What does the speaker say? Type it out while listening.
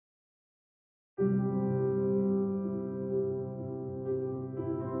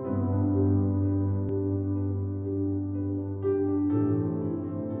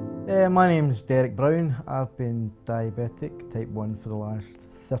My name's Derek Brown. I've been diabetic type 1 for the last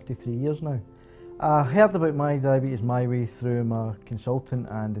 33 years now. I heard about My Diabetes My Way through my consultant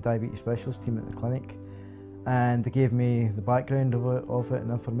and the diabetes specialist team at the clinic, and they gave me the background of it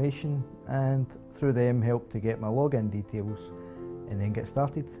and information, and through them helped to get my login details and then get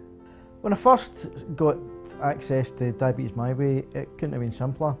started. When I first got access to Diabetes My Way, it couldn't have been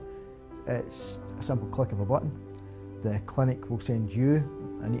simpler. It's a simple click of a button. The clinic will send you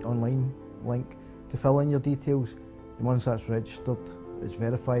a neat online link to fill in your details, and once that's registered, it's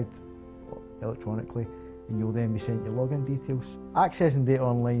verified electronically, and you'll then be sent your login details. Accessing data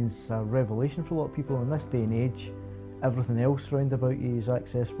online is a revelation for a lot of people in this day and age. Everything else round about you is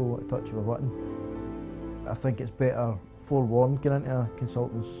accessible at the touch of a button. I think it's better forewarned going into a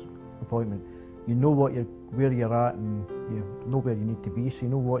consultant's appointment. You know where you're at, and you know where you need to be, so you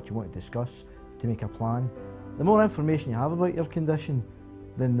know what you want to discuss to make a plan. The more information you have about your condition,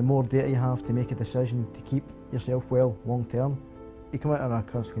 then the more data you have to make a decision to keep yourself well long term. You come out on a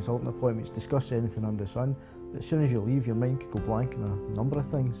consultant appointment, discuss anything under the sun, but as soon as you leave, your mind could go blank on a number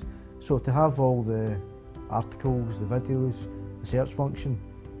of things. So to have all the articles, the videos, the search function,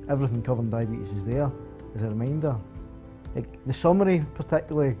 everything covering diabetes is there as a reminder. The summary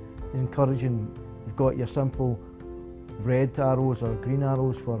particularly is encouraging. You've got your simple red arrows or green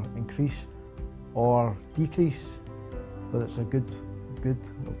arrows for increase or decrease, whether it's a good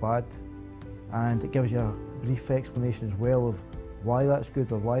or bad, and it gives you a brief explanation as well of why that's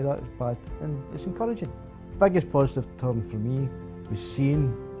good or why that's bad, and it's encouraging. The biggest positive turn for me was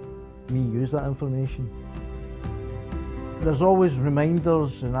seeing me use that information. There's always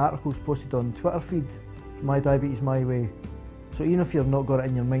reminders and articles posted on Twitter feed, My Diabetes My Way, so even if you've not got it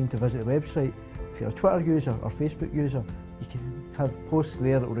in your mind to visit the website, if you're a Twitter user or Facebook user, you can have posts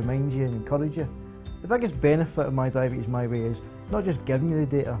there that will remind you and encourage you. The biggest benefit of My Diabetes My Way is not just giving you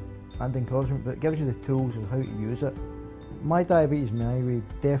the data and encouragement, but it gives you the tools of how to use it. My Diabetes My Way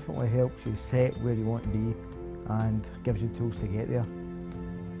definitely helps you set where you want to be and gives you tools to get there,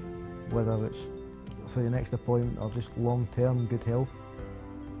 whether it's for your next appointment or just long-term good health.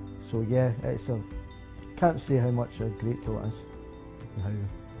 So yeah, can't say how much a great tool it is and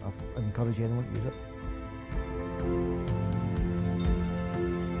how I encourage anyone to use it.